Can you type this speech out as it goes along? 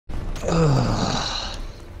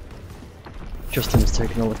Justin's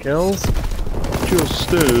taking all the kills.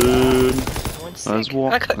 Justin! There's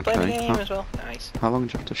what? I could play the Okay. game as well. Nice. How long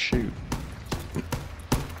do you have to shoot?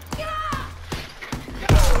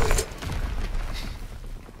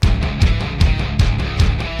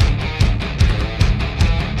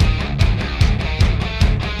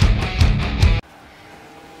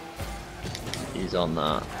 He's on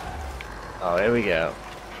that. Oh, here we go.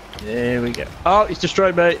 Here we go. Oh, he's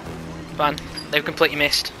destroyed, mate. Fun. They've completely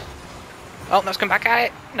missed. Oh, let's come back at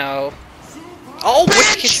it. No. Oh,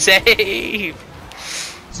 wicked save!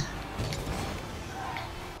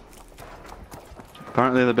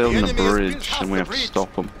 Apparently they're building a bridge and we have to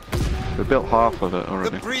stop them. We built half of it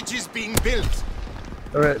already. The bridge is being built.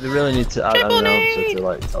 Alright, they really need to add an answer to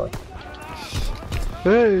like tell.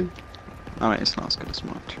 Hey! I mean, it's not as good as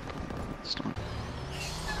much. It's not.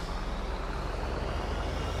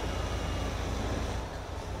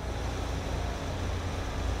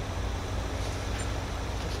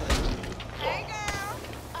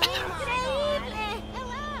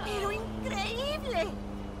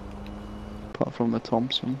 Apart from the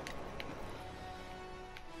Thompson.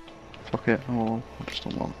 Fuck it, oh, I just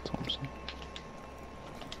don't want the Thompson.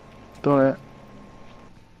 Done it.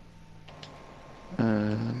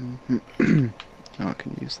 Oh, I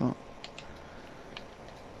can use that.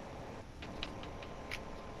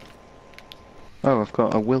 Oh, I've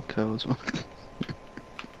got a Wilco as well.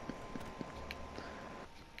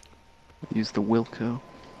 Use the Wilco.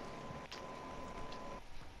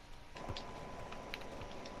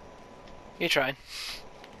 You tried.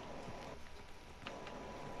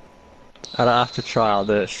 I don't have to try, I'll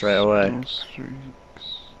do it straight away.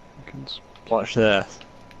 Watch this.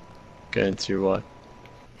 Going too wide.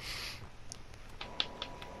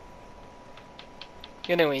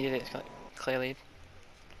 You know when you did it, it's like clear lead.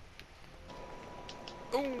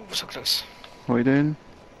 Ooh, so close. What are you doing?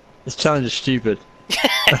 This challenge is stupid.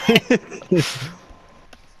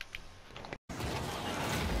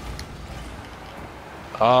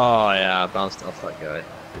 Oh yeah, I bounced off that guy.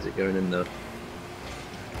 Is it going in though?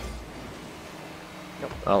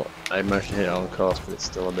 Nope. Oh, I managed to hit it on course, but it's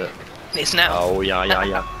still a bit. It's now. Oh yeah.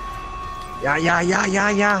 Yeah. There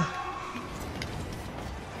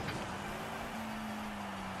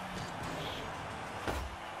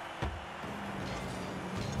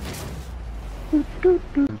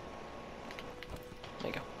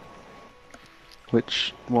you go.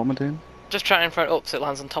 What am I doing? Just try and throw it up so it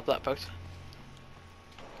lands on top of that post.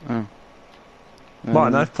 Oh.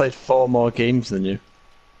 Martin, I've played 4 more games than you.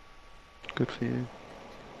 Good for you.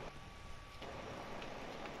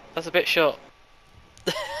 That's a bit short.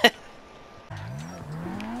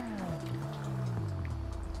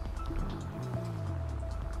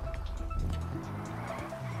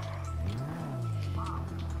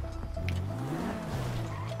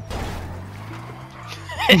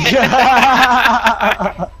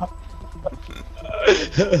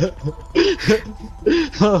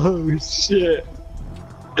 Oh shit.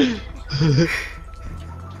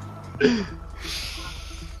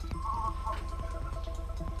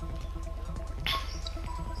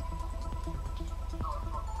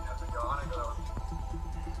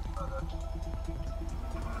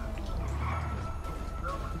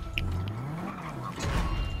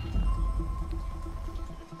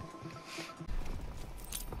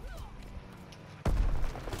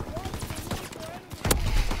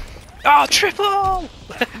 Oh, triple!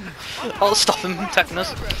 I'll stop him from attacking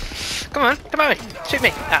us. Come on, come on, shoot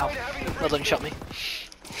me! Ow. Well done, shot me.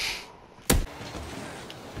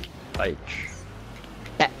 Bitch.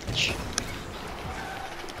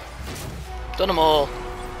 Done them all.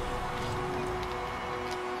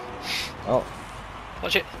 Oh.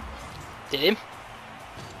 Watch it. Did him.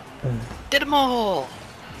 Did them all!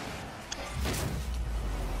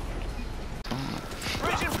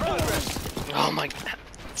 Oh my god.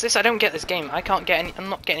 This, I don't get this game. I can't get any. I'm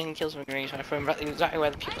not getting any kills with range. I throw them exactly where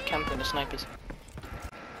the people camping the snipers.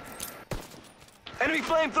 Enemy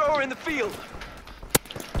flamethrower in the field.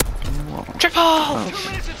 Triple! Oh, 2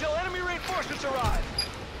 minutes until enemy reinforcements arrive.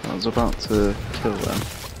 I was about to kill them.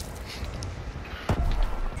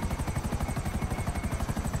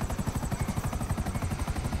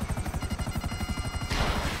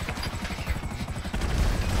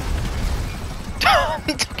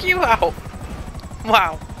 He took you out.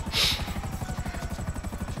 Wow.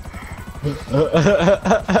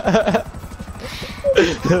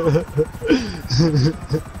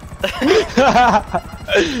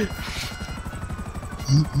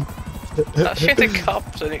 That shit the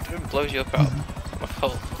cops and it blows you up out of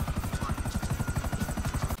hole.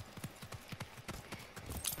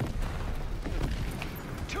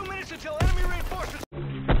 Focus until enemy reinforcements.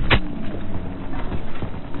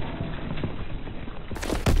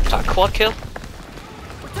 Is that a quad kill?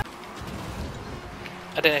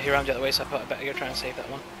 I didn't know if he rammed the other way, so I thought I'd better go try and save that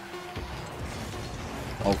one.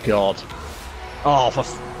 Oh god. Oh,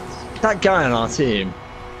 that guy on our team.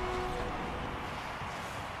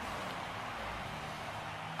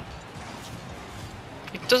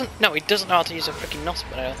 He doesn't. No, he doesn't know how to use a freaking NOS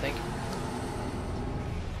button, I don't think.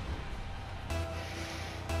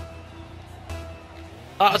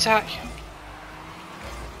 Art attack!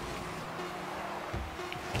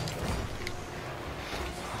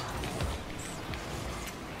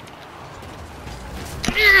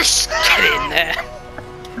 Yes! Get in there!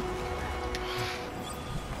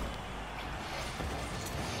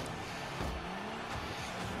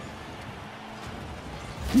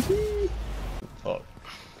 Fuck.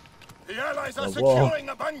 The Allies are Oh, securing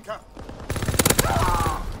a bunker.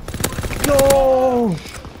 No!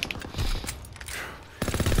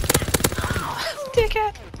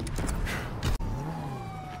 Dickhead!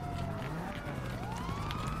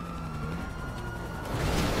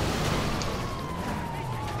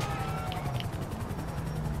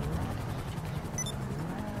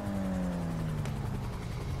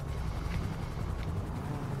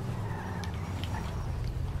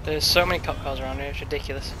 There's so many cop cars around here, it's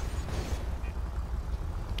ridiculous.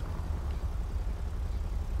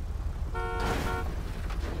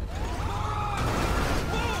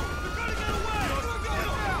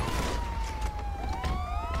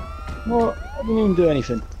 What? I didn't even do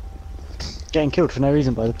anything. Getting killed for no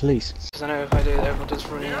reason by the police. Because I know if I do, everyone just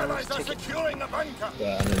run in The and Allies are ticket. securing a bunker.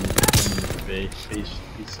 Yeah, and then B safe.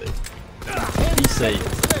 Be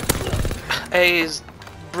safe. A is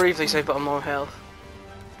briefly safe but on more health.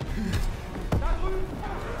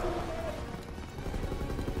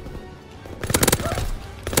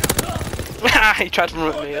 He tried to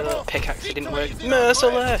run at me with a pickaxe, it didn't work.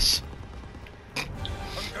 Merciless!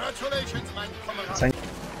 Congratulations, man. Comrade.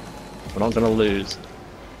 We're not gonna lose.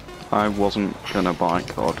 I wasn't gonna buy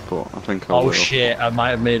COD, but I think I will. Oh shit, I might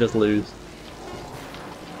have made us lose.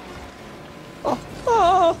 Oh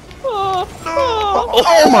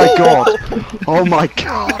my god! Oh my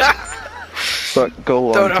god! That goal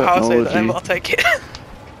line Don't know how to say that, technology. but I'll take it.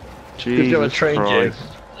 Good job I Jesus trained you. Christ.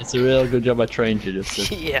 It's a real good job I trained you,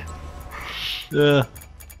 Justin. Yeah. Yeah.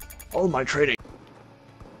 All my training.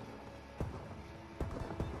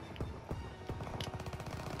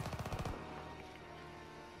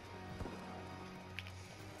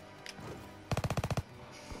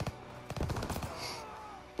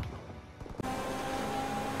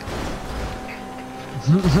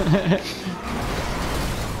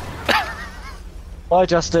 Bye,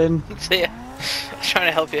 Justin. See ya. I was trying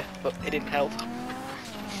to help you, but it didn't help.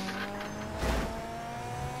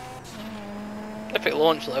 Epic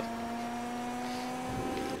launch though.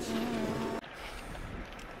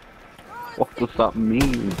 What does that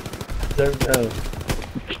mean? Don't know.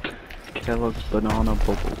 Kellogg's banana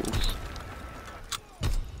bubbles.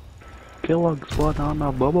 Kellogg's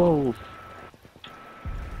banana bubbles.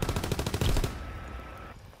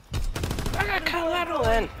 I got collateral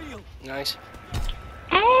then. Nice.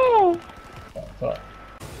 Fuck. I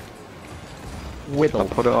Whittle.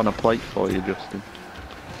 put it on a plate for you, Justin.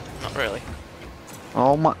 Not really.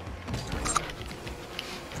 Oh my.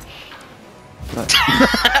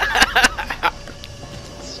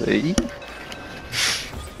 See?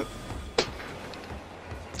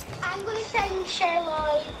 I'm gonna send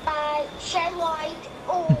Sherlock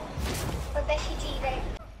or Becky G then.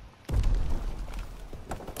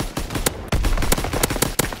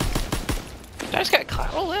 Did I just get a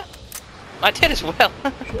collateral there? I did as well.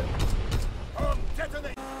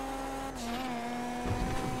 Detonate.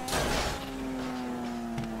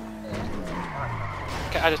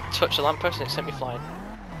 Okay, I just touched the lamppost and it sent me flying.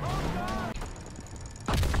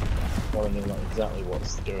 I want to know exactly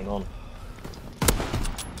what's going on.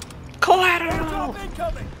 Collateral!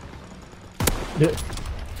 Incoming. Yeah.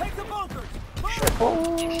 Take the bunkers.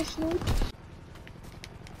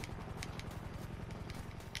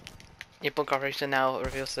 Your bunker operation now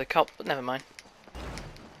reveals to the cop, but never mind.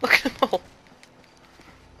 Look at them all.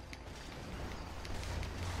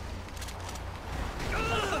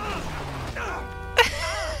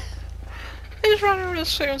 They just ran around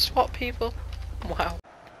and swat people. Wow.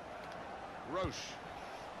 Roche.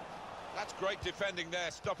 That's great defending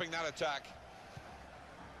there, stopping that attack.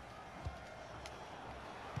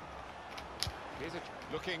 Here's it,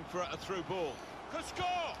 looking for a through ball. Could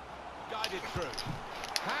score! Guided through.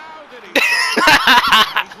 How did he?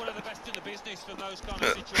 He's one of the best in the business for those kind of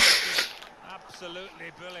situations.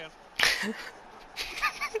 Absolutely brilliant.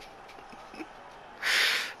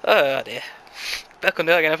 Oh dear. I couldn't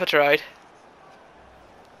do it again if I tried.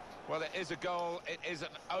 Well, it is a goal. It is an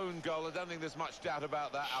own goal. I don't think there's much doubt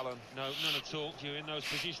about that, Alan. No, none at all. You're in those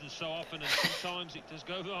positions so often, and sometimes it does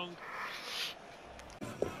go wrong.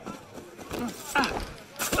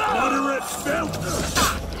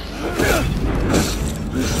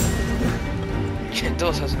 It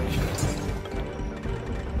does, hasn't it?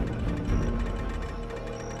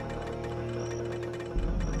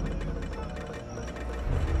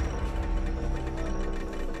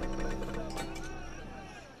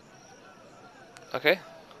 Okay.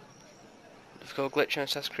 Difficult glitch on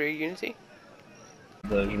SHAREfactory Unity.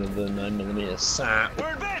 Version of the 9mm SAP.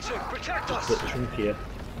 We're advancing! Protect Just a bit chunkier.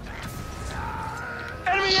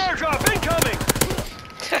 Enemy airdrop incoming!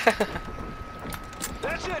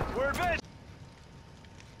 That's it, we're advancing!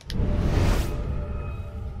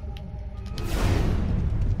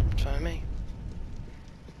 Try me.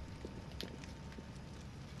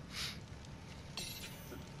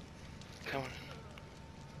 Come on.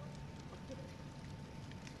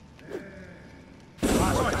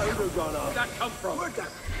 Where'd that come from?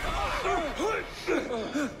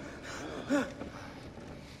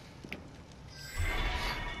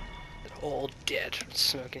 They're all dead from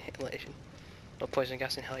smoke inhalation. Or poison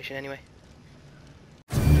gas inhalation anyway.